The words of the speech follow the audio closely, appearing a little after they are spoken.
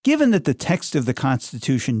Given that the text of the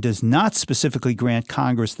Constitution does not specifically grant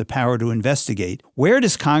Congress the power to investigate, where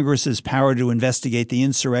does Congress's power to investigate the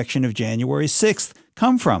insurrection of January 6th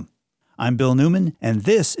come from? I'm Bill Newman, and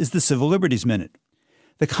this is the Civil Liberties Minute.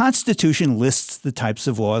 The Constitution lists the types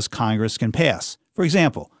of laws Congress can pass. For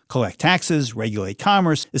example, collect taxes, regulate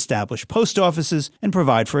commerce, establish post offices, and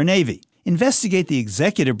provide for a navy. Investigate the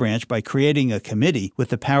executive branch by creating a committee with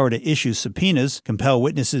the power to issue subpoenas, compel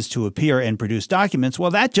witnesses to appear, and produce documents.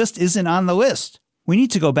 Well, that just isn't on the list. We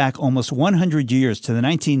need to go back almost 100 years to the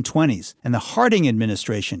 1920s and the Harding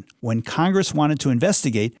administration, when Congress wanted to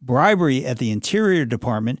investigate bribery at the Interior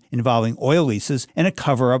Department involving oil leases and a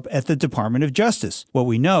cover-up at the Department of Justice, what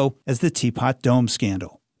we know as the Teapot Dome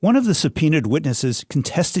scandal. One of the subpoenaed witnesses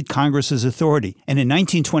contested Congress's authority, and in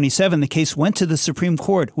 1927 the case went to the Supreme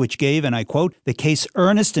Court, which gave, and I quote, "the case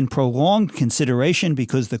earnest and prolonged consideration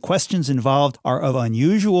because the questions involved are of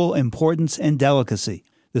unusual importance and delicacy."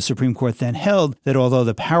 The Supreme Court then held that although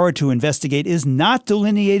the power to investigate is not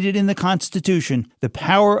delineated in the Constitution, the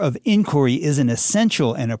power of inquiry is an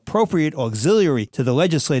essential and appropriate auxiliary to the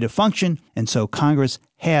legislative function, and so Congress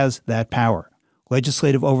has that power.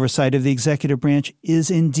 Legislative oversight of the executive branch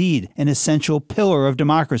is indeed an essential pillar of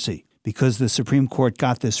democracy. Because the Supreme Court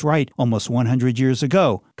got this right almost 100 years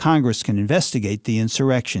ago, Congress can investigate the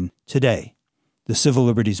insurrection today. The Civil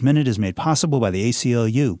Liberties Minute is made possible by the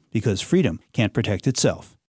ACLU because freedom can't protect itself.